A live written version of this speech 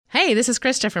Hi, this is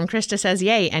Christa from Christa Says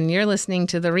Yay, and you're listening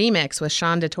to The Remix with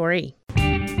Shonda Torrey.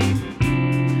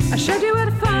 I showed you where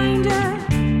to find her,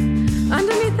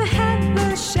 underneath the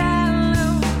headless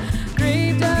shallow,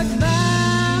 grave dug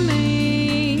by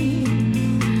me,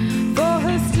 for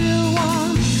her still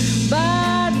warm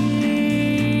body.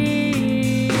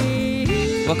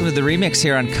 Welcome to The Remix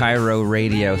here on Cairo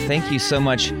Radio. Thank you so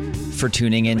much for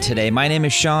tuning in today. My name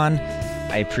is Sean.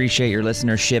 I appreciate your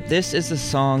listenership. This is a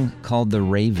song called The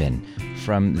Raven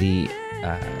from the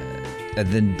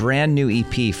brand new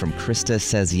EP from Christa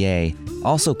Says Yay,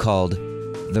 also called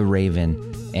The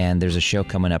Raven. And there's a show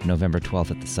coming up November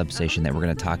 12th at the Substation that we're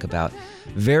going to talk about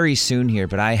very soon here.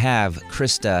 But I have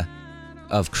Christa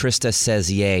of Christa Says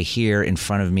Yay here in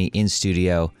front of me in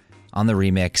studio on The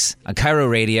Remix on Cairo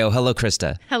Radio. Hello,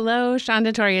 Christa. Hello,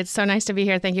 Shonda Torrey. It's so nice to be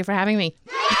here. Thank you for having me.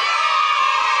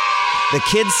 The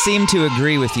kids seem to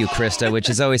agree with you, Christa, which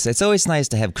is it's always nice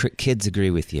to have kids agree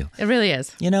with you. It really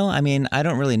is. You know, I mean, I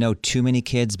don't really know too many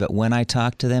kids, but when I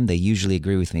talk to them, they usually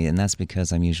agree with me, and that's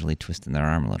because I'm usually twisting their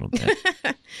arm a little bit.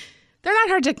 They're not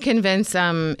hard to convince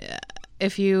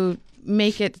if you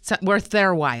make it worth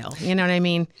their while. You know what I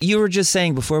mean? You were just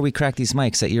saying before we crack these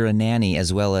mics that you're a nanny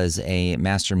as well as a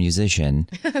master musician.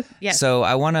 Yes. So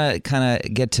I want to kind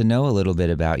of get to know a little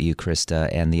bit about you, Christa,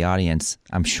 and the audience,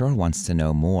 I'm sure, wants to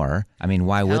know more. I mean,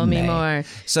 why wouldn't they? Tell me more.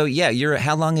 So yeah,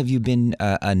 how long have you been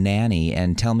a nanny?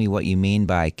 And tell me what you mean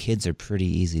by kids are pretty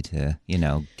easy to,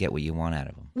 get what you want out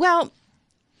of them. Well,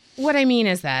 what I mean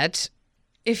is that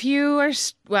if you are,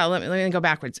 let me go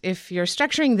backwards. If you're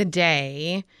structuring the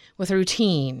day with a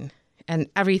routine and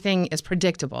everything is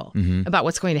predictable about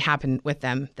what's going to happen with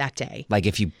them that day. Like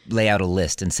if you lay out a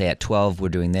list and say at 12 we're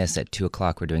doing this, at 2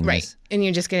 o'clock we're doing right. this. And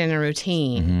you just get in a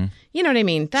routine. You know what I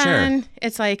mean? Then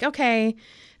It's like, okay,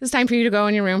 it's time for you to go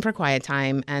in your room for quiet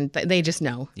time. And they just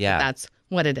know that that's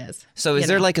what it is. So is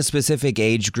there like a specific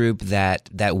age group that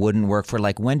wouldn't work for?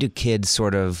 Like when do kids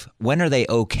when are they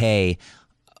okay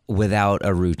without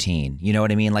a routine? You know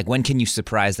what I mean? Like when can you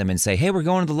surprise them and say, hey, we're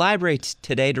going to the library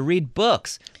today to read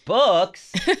books?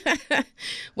 Books?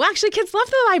 Well, actually, kids love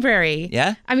the library.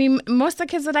 Yeah? I mean, most of the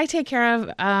kids that I take care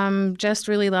of just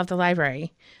really love the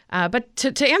library. But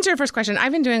to answer your first question,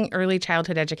 I've been doing early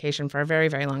childhood education for a very,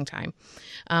 very long time.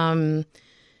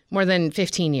 More than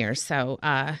 15 years. So,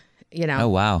 Oh,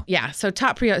 wow. Yeah. So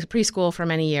taught preschool for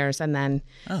many years and then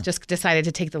just decided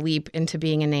to take the leap into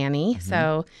being a nanny.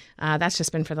 So that's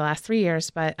just been for the last 3 years.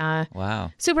 But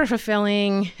wow, super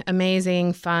fulfilling,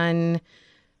 amazing, fun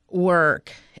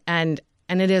work. And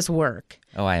it is work.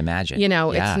 Oh, I imagine.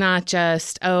 It's not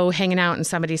just, hanging out in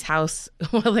somebody's house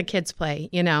while the kids play,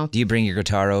 Do you bring your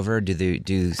guitar over?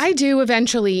 I do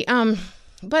eventually.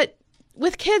 But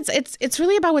with kids, it's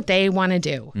really about what they want to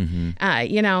do.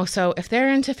 So if they're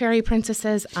into fairy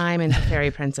princesses, I'm into fairy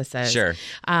princesses. Sure.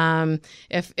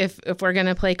 If we're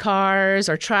gonna play cars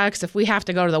or trucks, if we have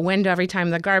to go to the window every time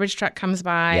the garbage truck comes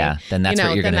by, then that's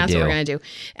what you're gonna do. That's what we're gonna do.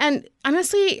 And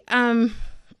honestly, in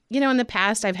the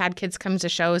past, I've had kids come to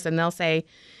shows and they'll say,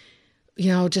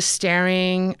 just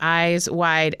staring, eyes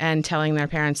wide, and telling their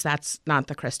parents, that's not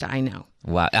the Christa I know.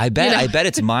 Wow. I bet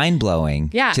it's mind-blowing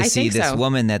to see think this so.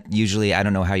 woman that usually, I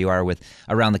don't know how you are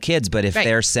around the kids, but if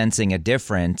they're sensing a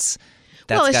difference,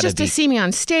 that's well, it's gotta just to see me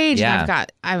on stage and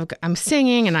I'm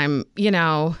singing and I'm,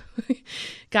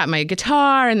 got my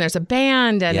guitar and there's a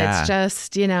band and it's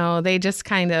just, they just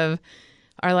kind of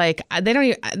are like, they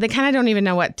kind of don't even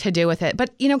know what to do with it.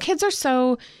 But, kids are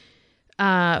so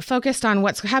focused on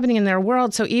what's happening in their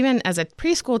world. So even as a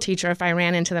preschool teacher, if I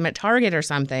ran into them at Target or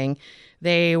something,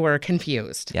 they were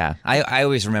confused. Yeah. I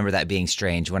always remember that being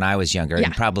strange when I was younger,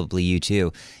 and probably you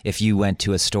too. If you went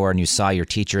to a store and you saw your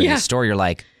teacher in the store, you're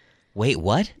like, wait,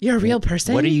 what? You're a real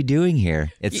person? What are you doing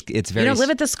here? It's very... You don't live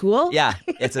at the school? Yeah.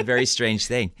 It's a very strange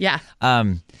thing. Yeah.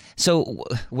 So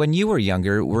when you were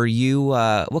younger, were you,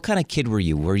 what kind of kid were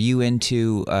you? Were you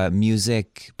into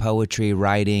music, poetry,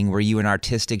 writing? Were you an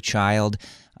artistic child?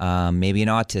 Maybe an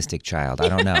autistic child? I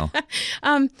don't know.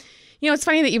 It's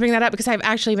funny that you bring that up because I've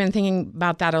actually been thinking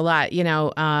about that a lot.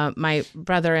 My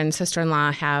brother and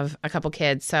sister-in-law have a couple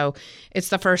kids, so it's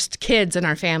the first kids in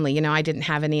our family. I didn't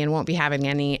have any and won't be having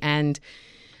any, and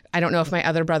I don't know if my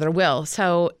other brother will.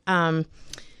 So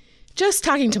just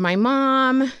talking to my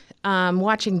mom,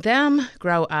 watching them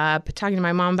grow up, talking to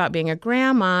my mom about being a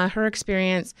grandma, her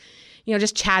experience,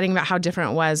 just chatting about how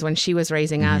different it was when she was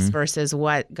raising us versus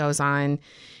what goes on,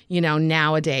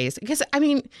 nowadays. Because,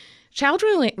 child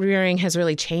rearing has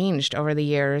really changed over the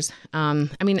years. I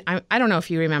don't know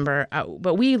if you remember,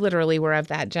 but we literally were of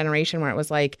that generation where it was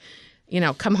like,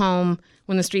 come home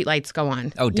when the street lights go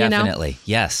on. Oh, definitely.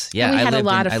 Yes. Yeah. And we had a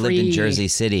lot of I lived in Jersey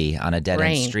City on a dead-end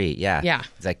rain. street. Yeah. Yeah.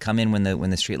 It's like come in when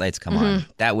the street lights come on.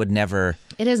 That would never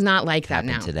It is not like that happen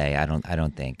now. today. I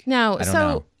don't think. No. I don't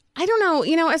know. I don't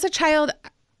know. As a child,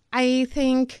 I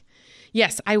think,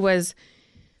 yes,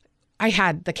 I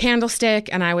had the candlestick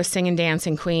and I was singing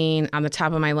Dancing Queen on the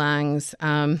top of my lungs.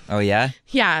 Oh, yeah?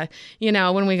 Yeah.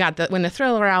 When when the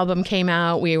Thriller album came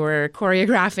out, we were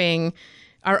choreographing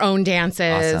our own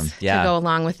dances Awesome. Yeah. to go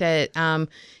along with it.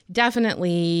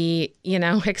 Definitely,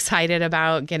 excited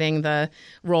about getting the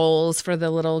roles for the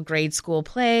little grade school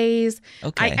plays.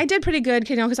 Okay. I did pretty good,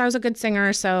 because I was a good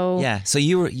singer. So Yeah. So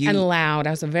you and loud.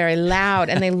 I was very loud,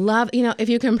 and they love, if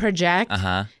you can project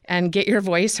and get your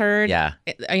voice heard. Yeah.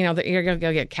 You're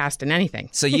gonna get cast in anything.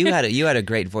 So you had a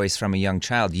great voice from a young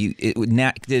child.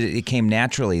 It came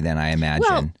naturally then, I imagine.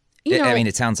 Well,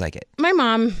 it sounds like it. My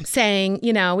mom sang,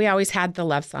 we always had the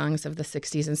love songs of the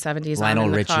 60s and 70s Lionel on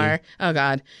in the Richie. car. Oh,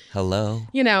 God. Hello.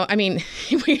 We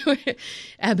were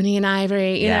Ebony and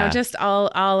Ivory, just all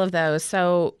of those.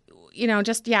 So,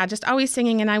 just always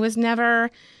singing. And I was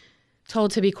never told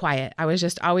to be quiet. I was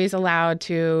just always allowed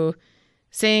to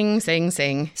sing.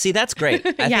 See, that's great.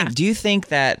 Do you think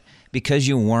that because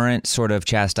you weren't sort of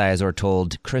chastised or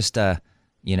told, Christa,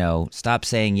 stop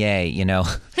saying yay,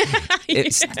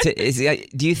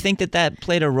 do you think that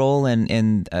played a role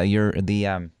in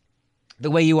the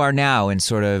way you are now and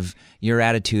sort of your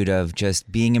attitude of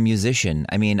just being a musician?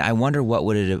 I mean, I wonder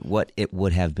what it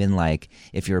would have been like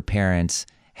if your parents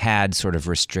had sort of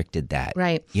restricted that.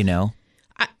 Right.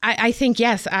 I think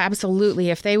yes, absolutely.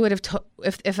 If they would have,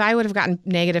 if I would have gotten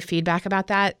negative feedback about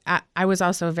that, I'm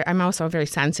also a very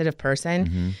sensitive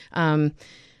person.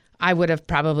 I would have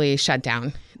probably shut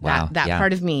down that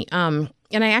part of me.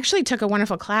 And I actually took a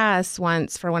wonderful class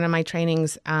once for one of my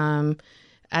trainings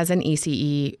as an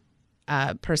ECE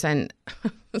person.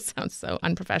 It sounds so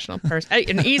unprofessional. An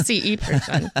ECE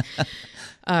person.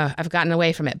 I've gotten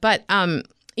away from it. But,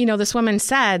 this woman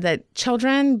said that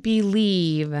children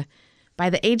believe by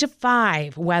the age of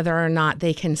 5 whether or not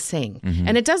they can sing.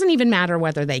 And it doesn't even matter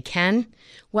whether they can.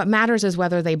 What matters is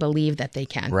whether they believe that they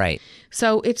can. Right.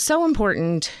 So it's so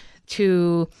important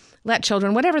to let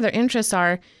children, whatever their interests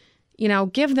are,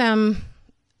 give them,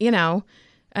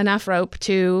 enough rope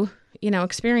to,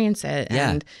 experience it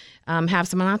and have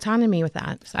some autonomy with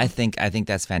that. So. I think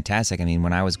that's fantastic. I mean,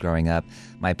 when I was growing up,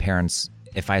 my parents,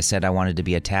 if I said I wanted to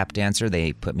be a tap dancer,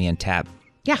 they put me in tap.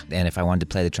 Yeah. And if I wanted to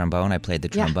play the trombone, I played the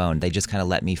trombone. They just kind of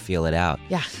let me feel it out.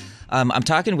 Yeah. I'm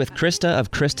talking with Christa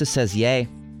of Christa Says Yay.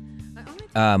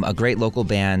 A great local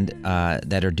band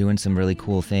that are doing some really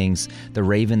cool things. The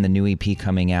Raven, the new EP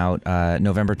coming out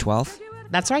November 12th.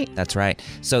 That's right. That's right.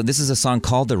 So this is a song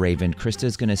called The Raven.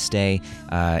 Krista's going to stay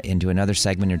into another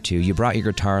segment or two. You brought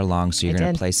your guitar along, so you're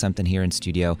going to play something here in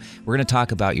studio. We're going to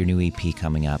talk about your new EP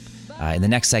coming up. In the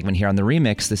next segment here on The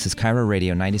Remix, this is Cairo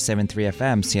Radio 97.3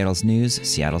 FM, Seattle's News,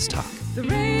 Seattle's Talk. The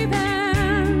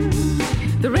Raven,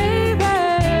 the Raven.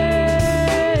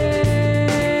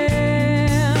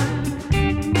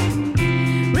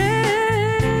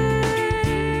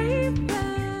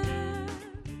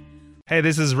 Hey,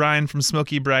 this is Ryan from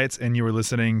Smoky Brights, and you were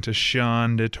listening to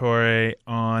Sean DeTore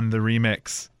on The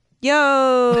Remix.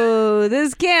 Yo, this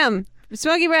is Kim from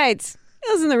Smoky Brights.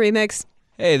 Listen to The Remix.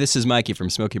 Hey, this is Mikey from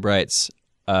Smoky Brights.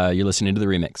 You're listening to The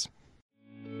Remix.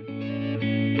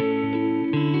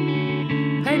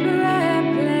 Paper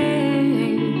airplanes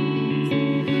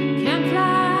can't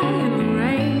fly in the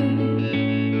rain.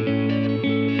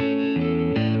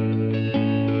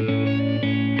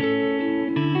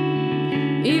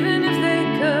 Even if they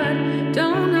could,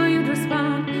 don't know you'd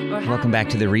respond. Welcome back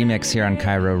to The Remix here on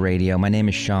Cairo Radio. My name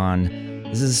is Sean.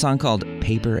 This is a song called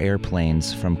Paper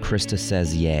Airplanes from Christa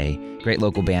Says Yay. Great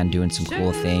local band doing some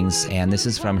cool things. And this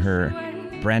is from her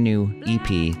brand new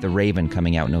EP, The Raven,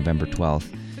 coming out November 12th.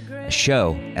 A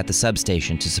show at the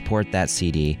substation to support that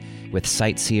CD with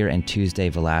Sightseer and Tuesday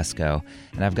Velasco.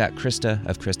 And I've got Christa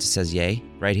of Christa Says Yay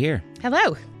right here.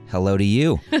 Hello. Hello to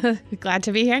you. Glad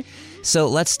to be here. So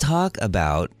let's talk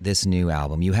about this new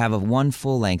album. You have one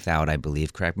full length out, I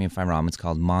believe. Correct me if I'm wrong. It's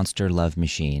called Monster Love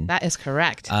Machine. That is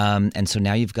correct. And so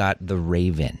now you've got The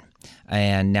Raven.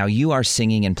 And now you are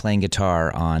singing and playing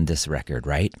guitar on this record,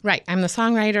 right? Right. I'm the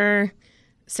songwriter,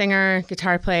 singer,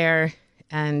 guitar player,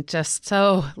 and just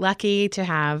so lucky to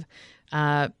have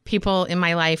people in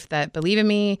my life that believe in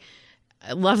me,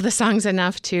 love the songs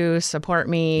enough to support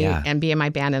me and be in my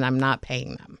band, and I'm not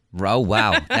paying them. Oh,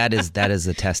 wow. That is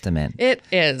a testament. It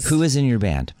is. Who is in your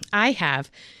band? I have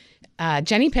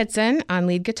Jenny Pitson on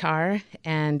lead guitar,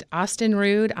 and Austin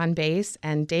Rude on bass,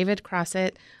 and David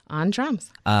Crossett on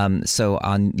drums. So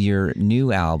on your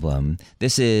new album,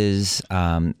 this is,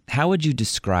 how would you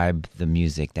describe the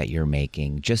music that you're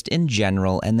making, just in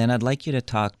general? And then I'd like you to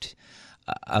talk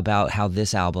about how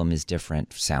this album is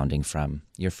different sounding from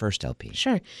your first LP.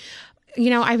 Sure.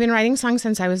 I've been writing songs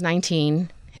since I was 19,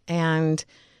 and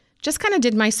just kind of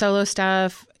did my solo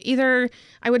stuff. Either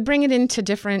I would bring it into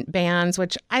different bands,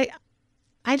 which I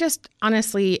just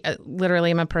honestly,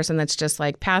 literally am a person that's just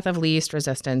like path of least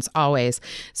resistance always.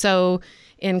 So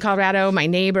in Colorado, my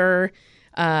neighbor,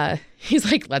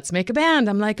 he's like, let's make a band.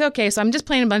 I'm like, okay. So I'm just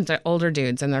playing a bunch of older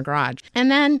dudes in their garage. And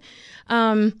then,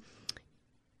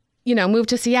 moved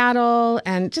to Seattle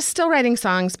and just still writing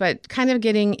songs, but kind of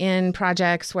getting in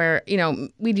projects where,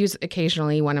 we'd use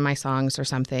occasionally one of my songs or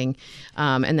something,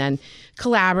 and then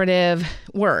collaborative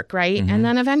work, right? Mm-hmm. And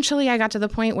then eventually I got to the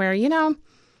point where,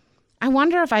 I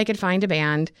wonder if I could find a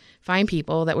band, find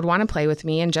people that would want to play with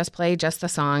me and just play just the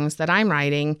songs that I'm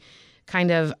writing.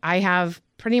 I have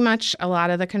pretty much a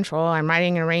lot of the control. I'm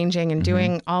writing and arranging and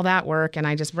doing all that work, and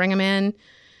I just bring them in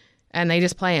and they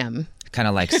just play them. Kind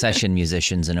of like session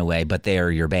musicians in a way, but they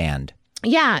are your band.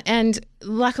 Yeah, and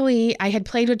luckily I had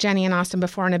played with Jenny and Austin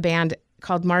before in a band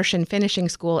called Martian Finishing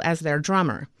School as their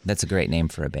drummer. That's a great name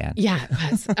for a band. Yeah, it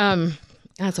was.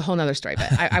 That's a whole nother story,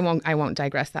 but I won't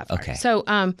digress that far. Okay. So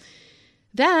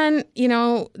then,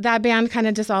 that band kind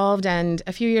of dissolved, and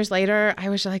a few years later, I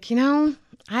was like,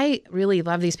 I really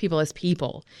love these people as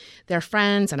people. They're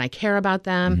friends, and I care about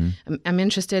them. I'm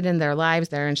interested in their lives.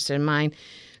 They're interested in mine.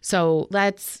 So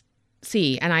let's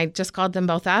see. And I just called them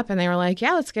both up, and they were like,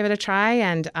 yeah, let's give it a try.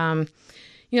 And,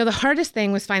 the hardest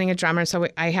thing was finding a drummer. So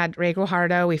I had Ray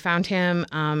Guajardo. We found him.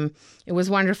 It was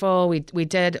wonderful. We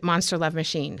did Monster Love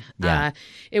Machine. Yeah.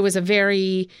 It was a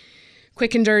very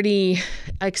quick and dirty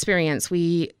experience.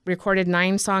 We recorded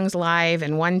 9 songs live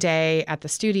in one day at the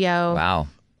studio. Wow.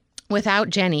 Without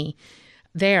Jenny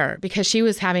there, because she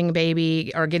was having a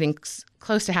baby or getting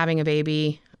close to having a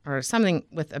baby, or something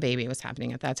with a baby was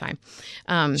happening at that time.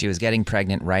 She was getting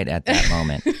pregnant right at that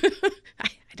moment. I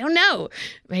don't know.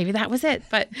 Maybe that was it.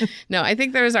 But no, I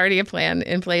think there was already a plan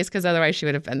in place, because otherwise she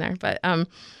would have been there. But,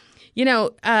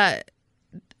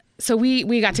 so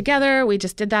we got together. We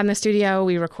just did that in the studio.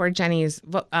 We record Jenny's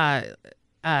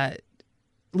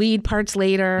lead parts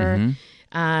later.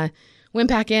 Went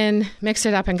back in, mixed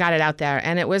it up, and got it out there.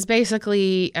 And it was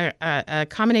basically a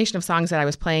combination of songs that I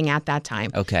was playing at that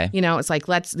time. Okay. It's like,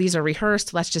 these are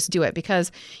rehearsed. Let's just do it.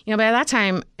 Because, by that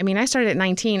time, I started at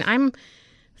 19. I'm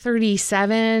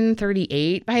 37,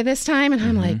 38 by this time. And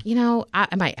I'm like,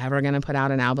 am I ever going to put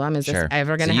out an album? Is this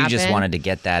ever going to happen? You just wanted to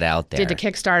get that out there. Did the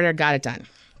Kickstarter, got it done.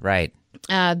 Right.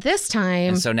 This time.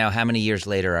 And so now how many years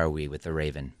later are we with The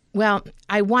Raven? Well,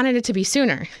 I wanted it to be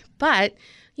sooner, but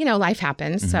life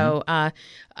happens. So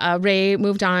Ray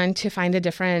moved on to find a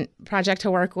different project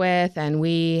to work with, and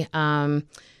we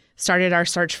started our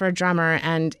search for a drummer.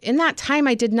 And in that time,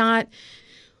 I did not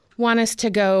want us to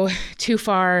go too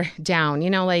far down.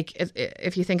 Like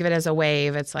if you think of it as a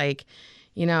wave, it's like,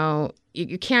 you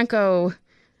can't go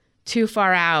too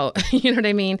far out. You know what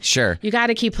I mean? Sure. You got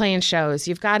to keep playing shows.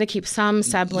 You've got to keep some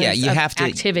semblance you of have to,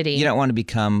 activity. You don't want to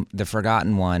become the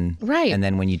forgotten one. Right. And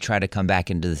then when you try to come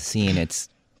back into the scene, it's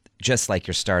just like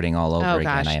you're starting all over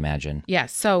again, I imagine.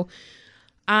 Yes. So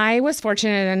I was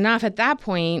fortunate enough at that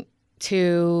point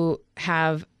to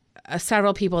have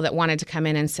several people that wanted to come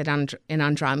in and sit in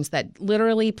on drums, that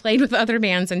literally played with other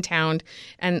bands in town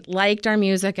and liked our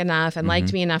music enough and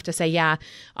liked me enough to say, yeah,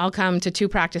 I'll come to 2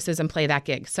 practices and play that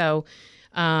gig. So,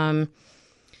 gosh,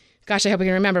 I hope we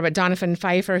can remember, but Donovan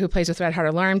Pfeiffer, who plays with Red Heart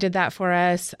Alarm, did that for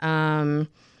us.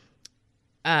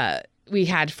 We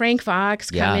had Frank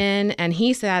Fox come in, and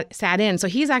he sat in. So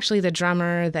he's actually the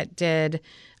drummer that did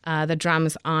the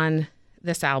drums on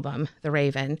this album, The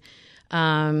Raven.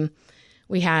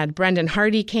 We had Brendan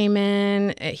Hardy came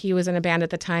in. He was in a band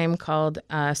at the time called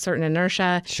Certain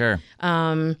Inertia. Sure.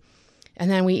 And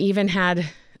then we even had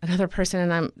another person,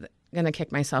 and I'm going to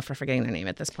kick myself for forgetting their name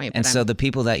at this point. And so the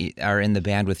people that are in the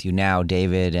band with you now,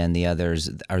 David and the others,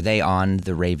 are they on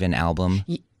the Raven album?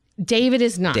 David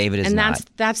is not. And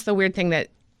that's the weird thing that,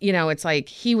 it's like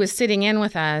he was sitting in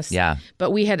with us. Yeah.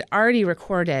 But we had already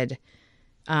recorded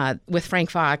with Frank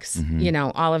Fox,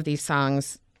 all of these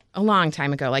songs a long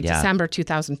time ago, like December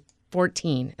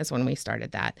 2014 is when we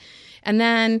started that. And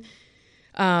then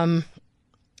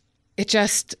it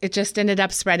just ended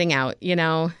up spreading out,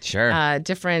 Sure.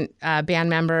 Different band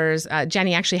members.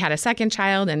 Jenny actually had a second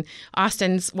child, and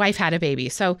Austin's wife had a baby.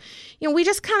 So, we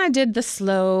just kind of did the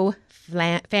slow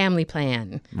family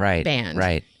plan Right, band.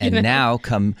 right. And now,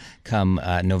 come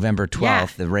November 12th, Yeah.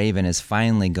 the Raven is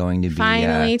finally going to be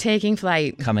Finally taking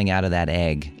flight. coming out of that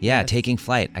egg. Yeah, taking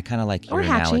flight. I kind of like your Or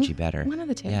hatching. analogy better. One of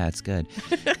the two. Yeah, it's good.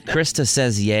 Christa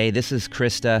Says Yay. This is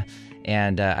Christa,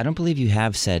 and I don't believe you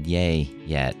have said yay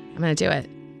yet. I'm going to do it.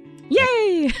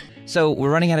 Yay! So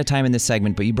we're running out of time in this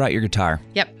segment, but you brought your guitar.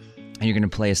 Yep. And you're going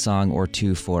to play a song or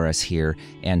two for us here.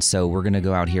 And so we're going to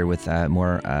go out here with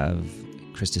more of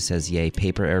Christa Says Yay,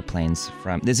 Paper Airplanes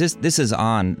from this is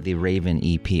on the Raven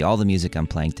EP. All the music I'm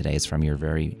playing today is from your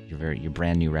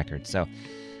brand new record. So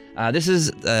this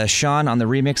is Sean on the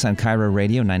remix on Cairo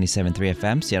Radio 97.3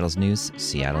 FM, Seattle's News,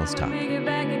 Seattle's Talk. Make it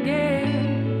back again.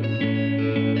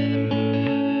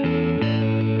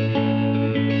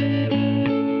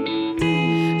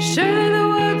 Surely the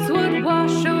words would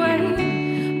wash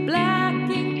away. Black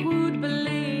ink would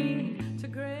bleed to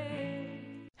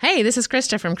gray. Hey, this is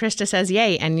Christa from Christa Says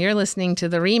Yay, and you're listening to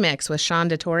The Remix with Sean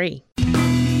DeTore.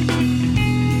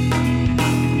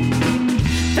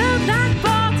 Felt like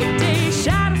fall today.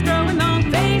 Shadows growing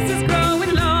long, faces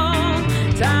growing long.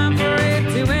 Time for it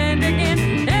to end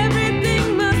again.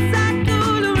 Everything must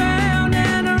cycle around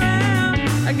and around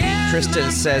again.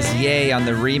 Christa Says Yay on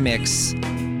the remix.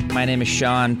 My name is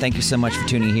Sean. Thank you so much for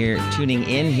tuning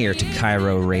in here to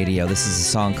Cairo Radio. This is a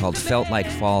song called Felt Like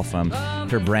Fall from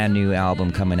her brand new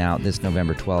album coming out this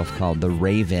November 12th called The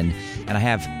Raven. And I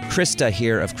have Christa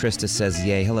here of Christa Says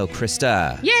Yay. Hello,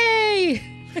 Christa. Yay!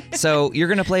 So you're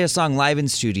going to play a song live in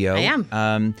studio. I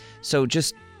am. So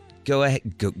just go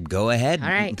ahead. Go ahead. All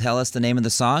right. Tell us the name of the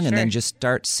song and then Sure. just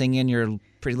start singing your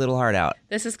pretty little heart out.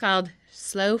 This is called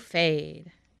Slow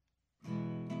Fade.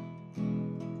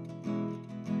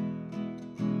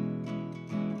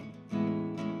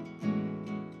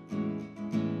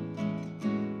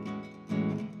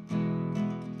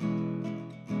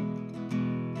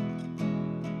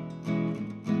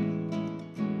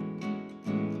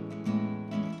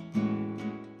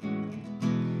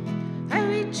 I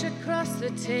reach across the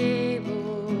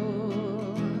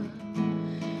table,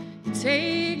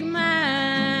 take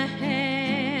my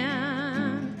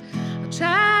hand. I'll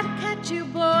try to catch you,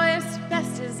 boy, as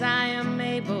best as I am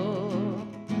able.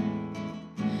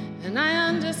 And I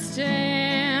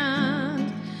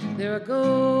understand there are ghosts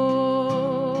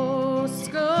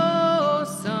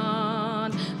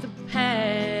on the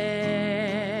path.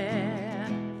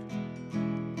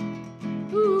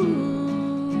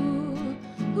 Ooh,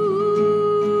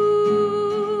 ooh.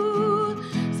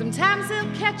 Sometimes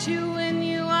they'll catch you when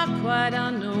you are quite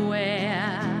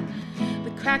unaware.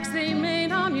 The cracks they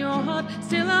made on your heart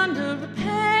still under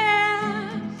repair.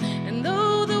 And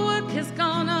though the work has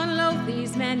gone on low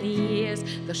these many years,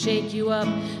 they'll shake you up,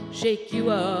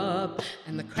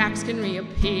 and the cracks can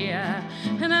reappear.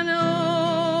 And I know,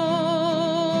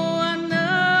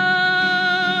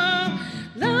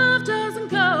 love doesn't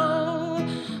go.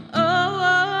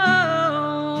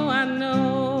 Oh, I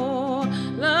know,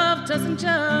 love doesn't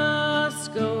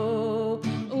just go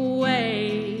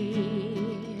away.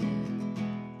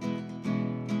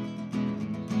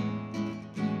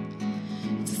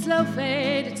 It's a slow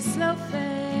fade, it's a slow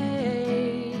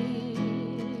fade.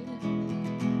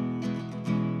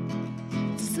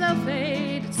 It's a slow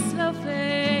fade, it's a slow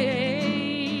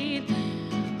fade.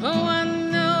 Oh, I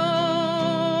know.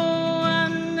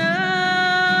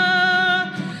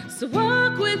 So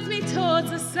walk with me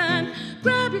towards the sun.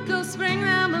 Grab your ghost, bring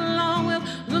them along. We'll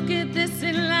look at this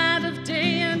in light of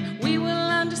day, and we will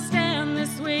understand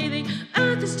this way. The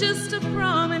earth is just a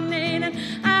promenade, and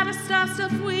out of star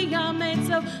stuff we are made.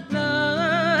 So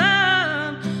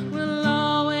love will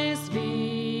always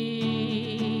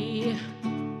be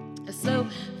a slow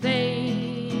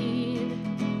fade.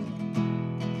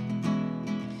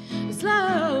 A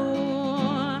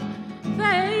slow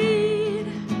fade.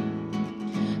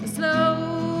 A slow fade.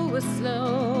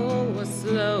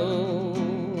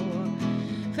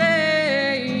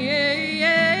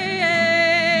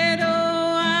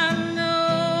 Oh, I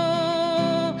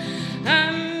know.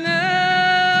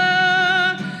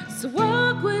 So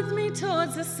walk with me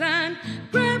towards the sun.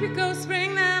 Grab your ghosts,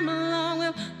 bring them along.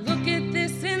 We'll look at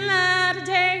this in light of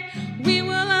day. We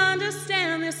will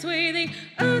understand this way. The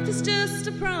earth is just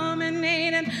a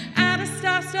promenade, and out of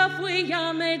star stuff we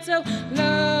are made. So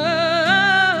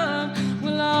love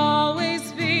will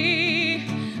always be.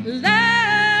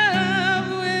 Love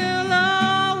will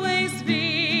always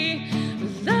be.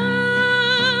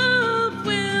 Love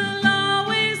will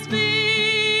always be.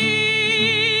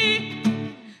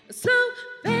 So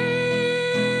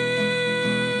fade,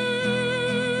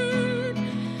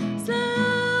 so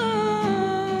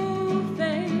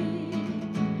fade,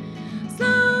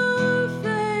 so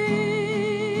fade.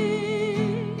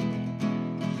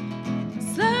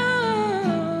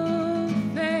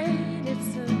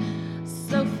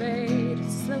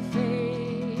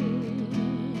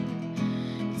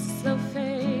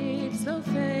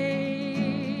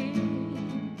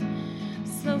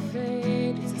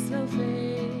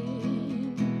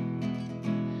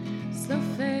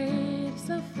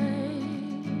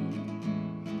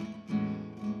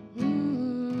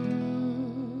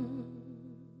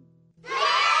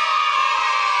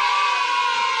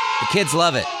 The kids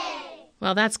love it.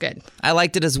 Well, that's good. I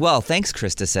liked it as well. Thanks,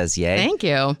 Christa Says Yay. Thank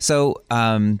you. So,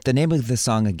 the name of the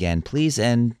song again, please,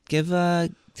 and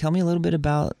tell me a little bit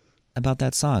about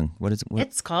that song. What is it?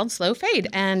 It's called Slow Fade.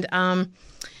 And,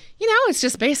 it's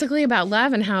just basically about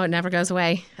love and how it never goes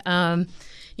away.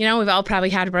 We've all probably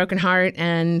had a broken heart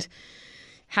and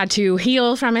had to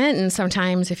heal from it. And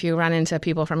sometimes if you run into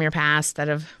people from your past that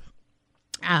have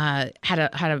had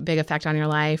a big effect on your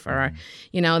life, or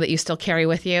that you still carry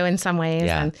with you in some ways,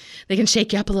 and they can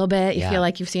shake you up a little bit. You feel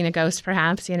like you've seen a ghost,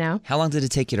 perhaps. How long did it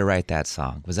take you to write that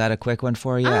song? Was that a quick one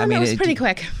for you? It was pretty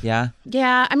quick. Yeah.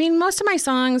 Yeah. I mean, most of my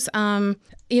songs,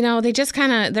 they just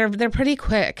kind of they're pretty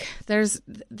quick. There's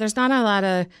not a lot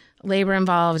of labor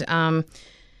involved.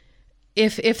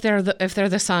 If they're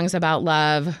the songs about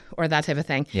love or that type of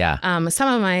thing. Yeah.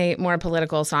 Some of my more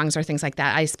political songs or things like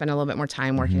that, I spend a little bit more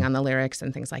time working on the lyrics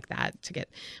and things like that to get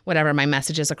whatever my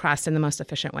messages across in the most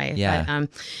efficient way. Yeah. But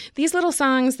these little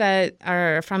songs that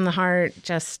are from the heart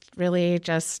just really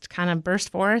just kind of burst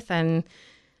forth and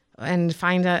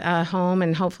find a home,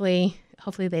 and hopefully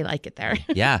they like it there.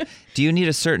 Yeah. Do you need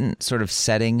a certain sort of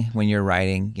setting when you're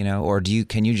writing, or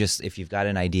can you just, if you've got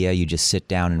an idea, you just sit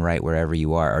down and write wherever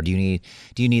you are? Or do you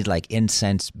need like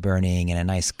incense burning and a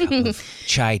nice cup of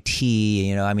chai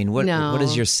tea? What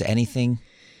is your anything?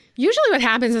 Usually what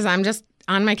happens is I'm just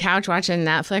on my couch watching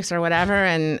Netflix or whatever,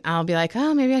 and I'll be like,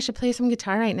 oh, maybe I should play some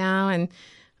guitar right now. And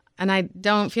I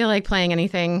don't feel like playing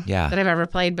anything that I've ever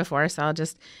played before. So I'll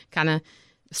just kind of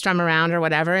strum around or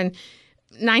whatever. And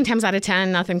 9 times out of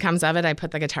 10, nothing comes of it. I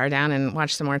put the guitar down and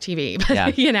watch some more TV.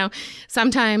 But,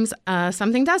 sometimes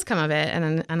something does come of it.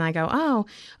 And I go, oh.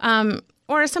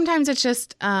 Or sometimes it's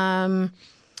just, like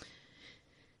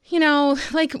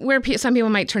where some people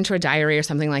might turn to a diary or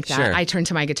something like that. Sure. I turn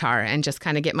to my guitar and just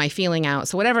kind of get my feeling out.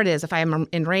 So whatever it is, if I'm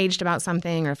enraged about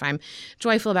something, or if I'm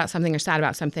joyful about something or sad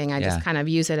about something, I just kind of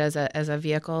use it as a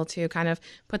vehicle to kind of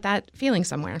put that feeling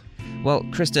somewhere. Well,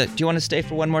 Christa, do you want to stay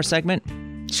for one more segment?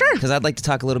 Sure. Because I'd like to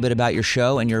talk a little bit about your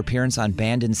show and your appearance on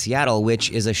Band in Seattle, which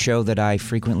is a show that I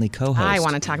frequently co-host. I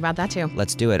want to talk about that too.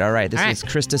 Let's do it. All right. This is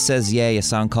Christa Says Yay, a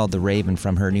song called The Raven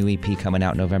from her new EP coming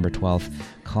out November 12th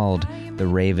called The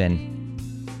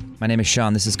Raven. My name is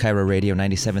Sean. This is Cairo Radio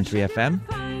 97.3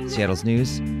 FM, Seattle's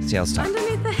News, Seattle's Talk.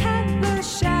 Underneath the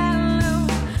headless shallow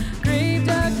grave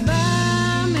dug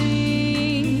by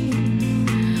me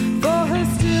for her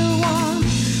still warm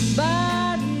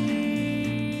body.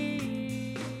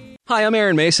 Hi, I'm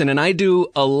Aaron Mason, and I do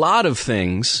a lot of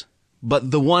things,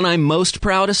 but the one I'm most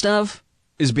proudest of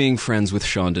is being friends with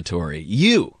Sean DeTore.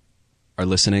 You are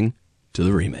listening to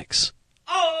The Remix.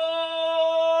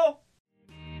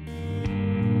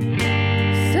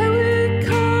 So it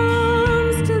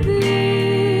comes to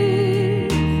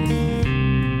this,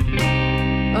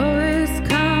 always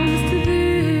comes to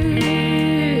this,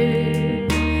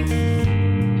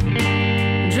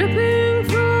 dripping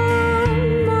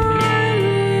from my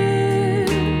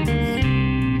lips,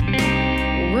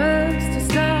 words to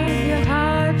stop your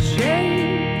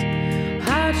heart-shaped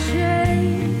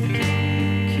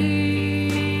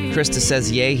key. Christa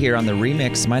Says Yay here on The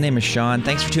Remix. My name is Sean.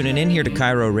 Thanks for tuning in here to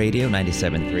Cairo Radio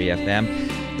 97.3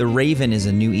 FM. The Raven is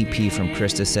a new EP from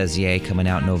Christa Says Yay coming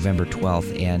out November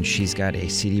 12th, and she's got a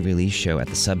CD release show at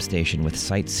the Substation with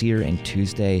Sightseer and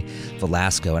Tuesday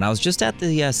Velasco. And I was just at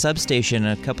the Substation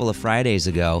a couple of Fridays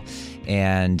ago,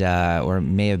 and or it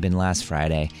may have been last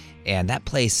Friday, and that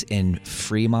place in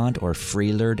Fremont, or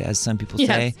Freelard as some people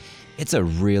say, it's a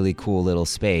really cool little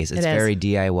space. It's It is. very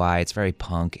DIY. It's very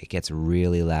punk. It gets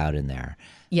really loud in there.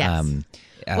 Yes.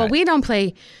 Well, we don't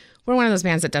play. We're one of those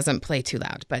bands that doesn't play too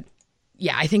loud, but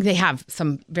yeah, I think they have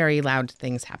some very loud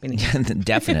things happening.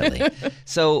 Definitely.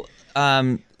 So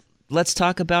let's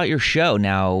talk about your show.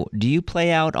 Now, do you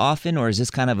play out often, or is this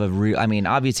kind of a real, I mean,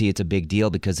 obviously it's a big deal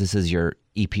because this is your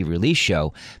EP release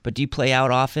show, but do you play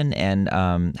out often? And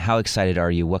how excited are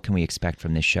you? What can we expect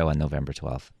from this show on November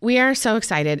 12th? We are so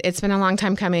excited. It's been a long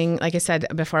time coming. Like I said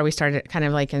before, we started kind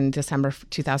of like in December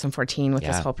 2014 with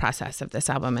this whole process of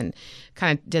this album, and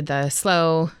kind of did the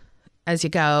slow as you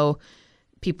go,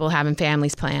 people having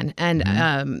families plan.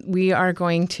 And we are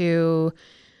going to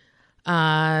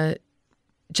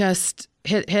just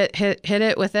hit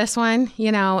it with this one,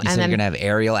 you know. You and said then you're going to have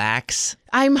aerial acts?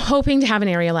 I'm hoping to have an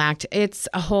aerial act. It's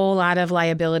a whole lot of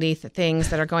liability things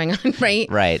that are going on, right?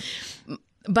 Right.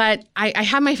 But I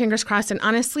have my fingers crossed, and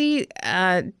honestly,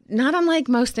 not unlike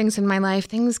most things in my life,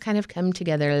 things kind of come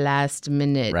together last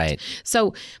minute. Right.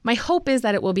 So my hope is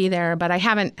that it will be there, but I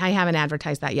haven't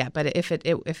advertised that yet. But if it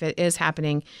is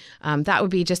happening, that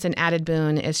would be just an added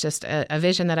boon. It's just a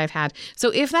vision that I've had.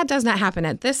 So if that does not happen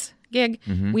at this gig,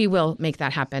 we will make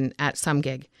that happen at some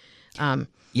gig.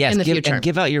 Yes, in the future. And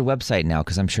give out your website now,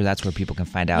 because I'm sure that's where people can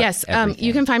find out. Yes,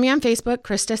 you can find me on Facebook,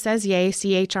 Christa Says Yay,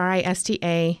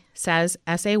 Christa, says,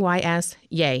 SAYS,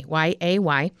 Yay, YAY.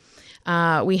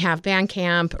 We have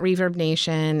Bandcamp, Reverb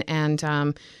Nation,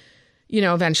 and,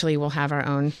 eventually we'll have our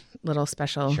own little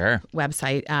special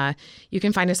website. You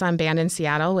can find us on Band in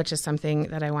Seattle, which is something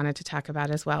that I wanted to talk about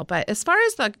as well. But as far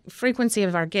as the frequency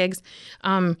of our gigs,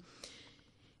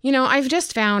 I've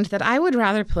just found that I would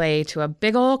rather play to a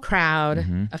big old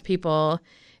crowd of people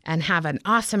and have an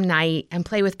awesome night and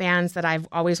play with bands that I've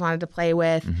always wanted to play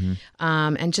with,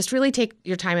 and just really take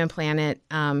your time and plan it,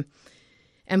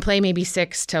 and play maybe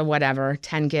 6 to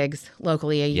 10 gigs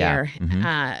locally a year.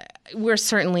 We're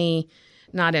certainly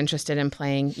not interested in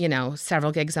playing,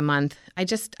 several gigs a month. I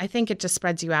think it just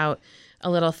spreads you out a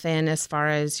little thin as far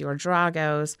as your draw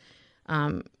goes.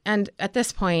 And at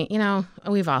this point,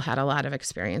 we've all had a lot of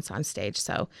experience on stage,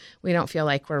 so we don't feel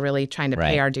like we're really trying to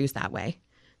pay our dues that way.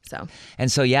 So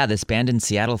this Band in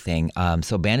Seattle thing.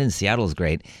 So Band in Seattle is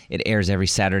great. It airs every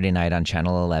Saturday night on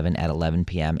Channel 11 at 11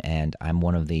 p.m. And I'm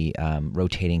one of the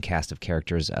rotating cast of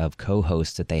characters of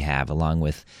co-hosts that they have, along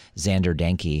with Xander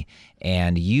Denke.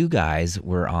 And you guys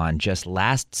were on just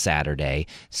last Saturday.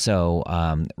 So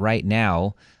right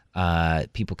now,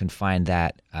 people can find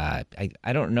that.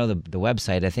 I don't know the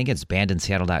website. I think it's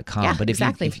bandinseattle.com. Yeah, but if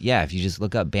you just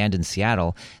look up Band in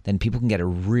Seattle, then people can get a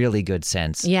really good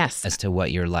sense as to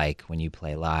what you're like when you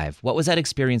play live. What was that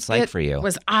experience like for you? It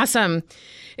was awesome.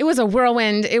 It was a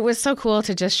whirlwind. It was so cool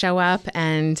to just show up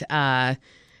and I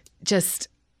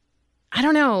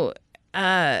don't know.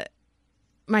 I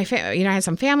had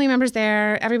some family members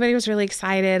there. Everybody was really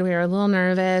excited. We were a little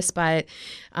nervous, but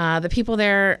the people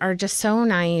there are just so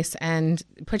nice and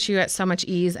put you at so much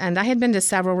ease. And I had been to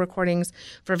several recordings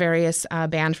for various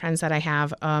band friends that I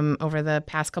have over the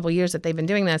past couple of years that they've been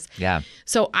doing this. Yeah.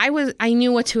 So I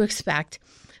knew what to expect.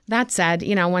 That said,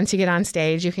 once you get on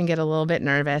stage, you can get a little bit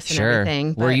nervous and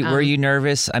everything. But, were you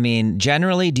nervous? I mean,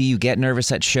 generally, do you get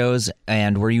nervous at shows?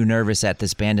 And were you nervous at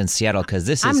this Band in Seattle? Because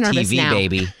this is TV, now.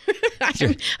 Baby.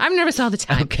 I'm nervous all the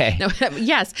time. Okay. No,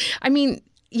 yes.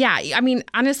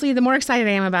 Honestly, the more excited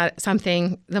I am about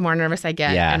something, the more nervous I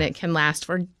get. Yeah. And it can last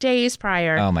for days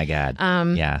prior. Oh, my God.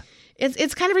 Yeah.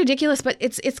 It's kind of ridiculous, but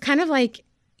it's kind of like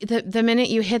the minute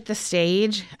you hit the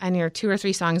stage and you're 2 or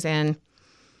 3 songs in,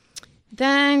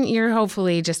 then you're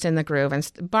hopefully just in the groove, and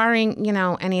barring,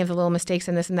 any of the little mistakes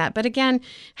and this and that. But again,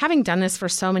 having done this for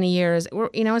so many years,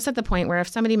 it's at the point where if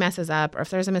somebody messes up or if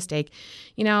there's a mistake,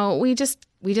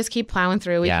 we just keep plowing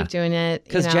through. We keep doing it.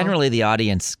 Because generally the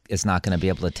audience is not going to be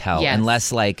able to tell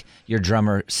unless like your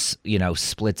drummer,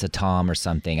 splits a tom or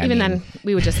something. Then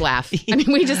we would just laugh.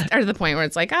 We just are to the point where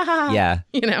it's like, Yeah.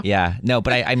 Yeah. No,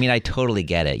 but I totally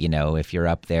get it. If you're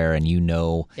up there and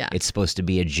it's supposed to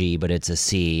be a G, but it's a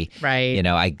C. Right.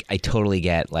 I totally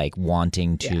get like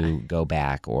wanting to go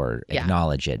back or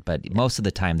acknowledge it. But most of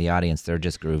the time the audience, they're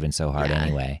just grooving so hard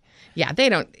anyway. Yeah, they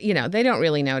don't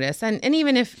really notice. And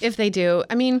even if they do,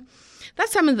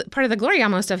 that's part of the glory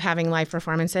almost of having live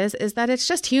performances is that it's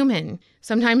just human.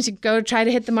 Sometimes you go try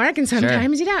to hit the mark and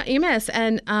sometimes you miss.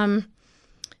 And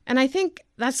I think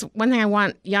that's one thing I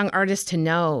want young artists to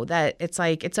know, that it's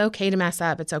like, it's okay to mess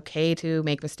up. It's okay to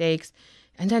make mistakes,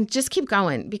 and then just keep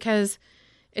going, because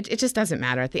it just doesn't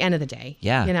matter at the end of the day.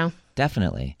 Yeah.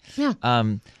 Definitely. Yeah.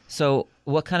 So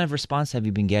what kind of response have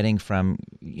you been getting from,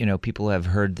 people who have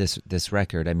heard this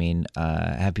record?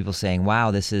 Have people saying,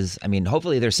 wow, this is,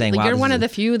 hopefully they're saying, wow, you're one of the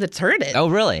few that's heard it. Oh,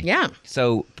 really? Yeah.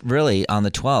 So really on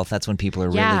the 12th, that's when people are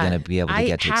really going to be able to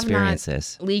get to experience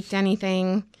this. I have not leaked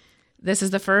anything. This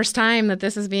is the first time that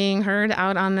this is being heard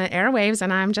out on the airwaves,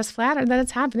 and I'm just flattered that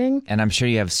it's happening. And I'm sure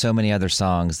you have so many other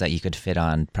songs that you could fit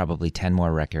on probably 10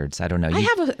 more records. I don't know. I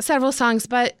have several songs,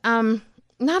 but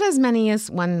not as many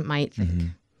as one might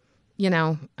think.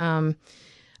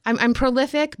 I'm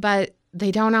prolific, but they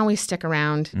don't always stick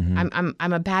around.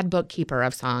 I'm a bad bookkeeper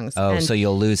of songs. Oh, so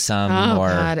you'll lose some. Oh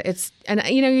God,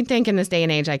 you'd think in this day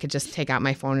and age I could just take out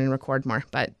my phone and record more,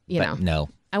 but no.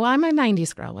 Well, I'm a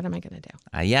 90s girl. What am I going to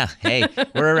do? Yeah. Hey,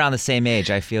 we're around the same age.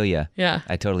 I feel you. Yeah.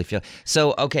 I totally feel.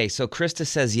 So, okay. So Christa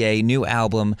Says Yay, new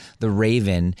album, The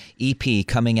Raven, EP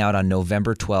coming out on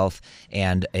November 12th,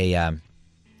 and a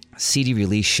CD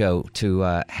release show to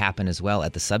happen as well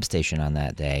at the Substation on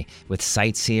that day with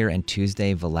Sightseer and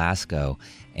Tuesday Velasco.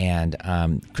 And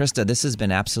Christa, this has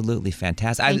been absolutely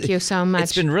fantastic. Thank you so much.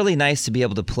 It's been really nice to be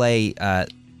able to play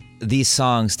these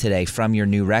songs today from your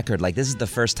new record. Like, this is the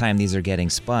first time these are getting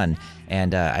spun,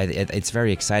 and it's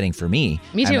very exciting for me.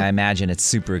 Me too. I imagine it's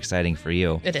super exciting for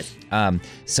you. It is.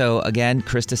 So again,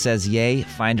 Christa Says Yay.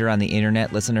 Find her on the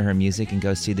internet, listen to her music, and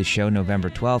go see the show November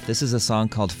 12th. This is a song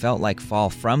called Felt Like Fall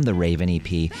from the Raven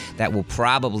EP that will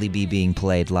probably be being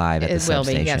played live at the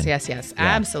substation. It will be, yes. Yeah.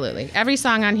 Absolutely. Every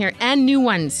song on here, and new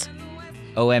ones.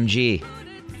 OMG.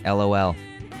 LOL.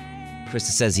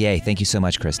 Christa Says Yay. Thank you so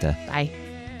much, Christa. Bye.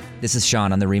 This is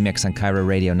Sean on the Remix on Cairo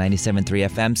Radio 97.3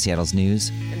 FM, Seattle's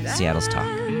News, Seattle's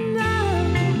Talk.